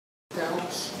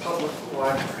public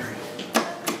library,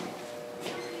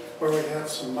 where we have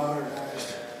some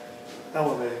modernized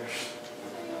elevators.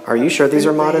 Are you sure these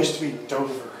are modern? They used to be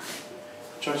Dover,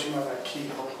 judging by that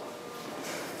keyhole.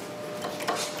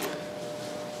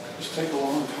 Just take a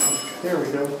long time. There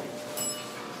we go.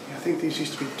 Yeah, I think these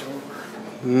used to be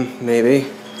Dover. Maybe.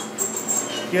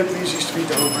 Yep, these used to be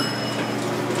Dover.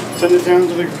 Send it down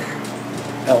to the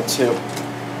L2.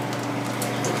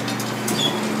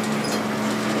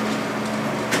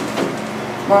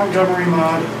 Montgomery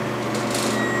mod.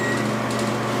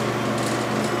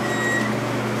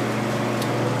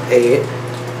 Eight.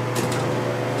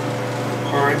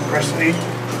 Alright, press 8.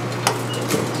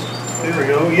 There we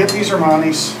go. Yep, these are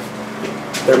Monty's.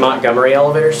 They're Montgomery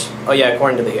elevators? Oh yeah,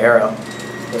 according to the arrow.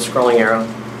 The scrolling arrow.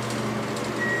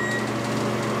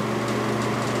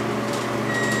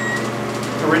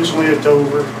 Originally a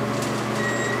Dover.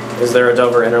 Is there a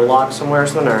Dover interlock somewhere,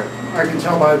 or? I can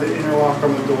tell by the interlock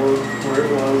on the door where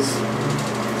it was.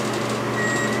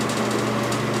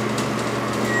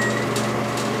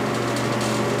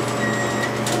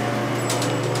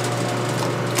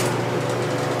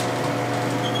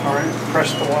 Alright,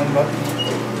 press the 1 button.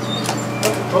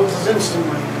 Oh, it closes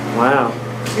instantly. Wow.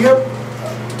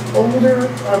 Yep. Older,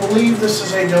 I believe this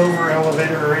is a Dover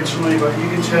elevator originally, but you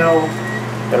can tell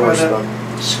by that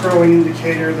scrolling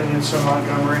indicator that it's a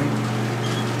Montgomery.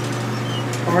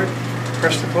 Alright,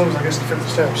 press the close, I guess, to fit the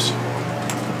steps.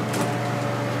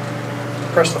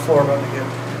 Press the 4 button again.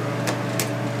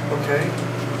 Okay.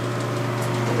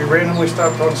 We randomly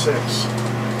stopped on 6.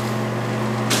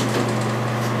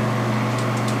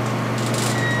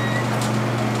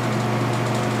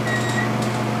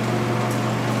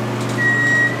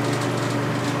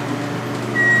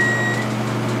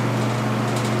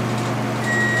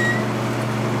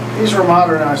 These were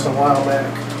modernized a while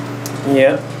back.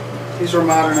 Yep. These were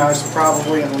modernized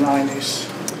probably in the 90s.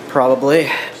 Probably.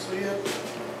 So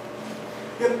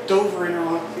yep, Dover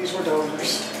interlock. These were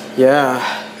Dovers. Yeah.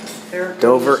 Erik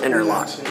Dover Jonsson interlock. Central.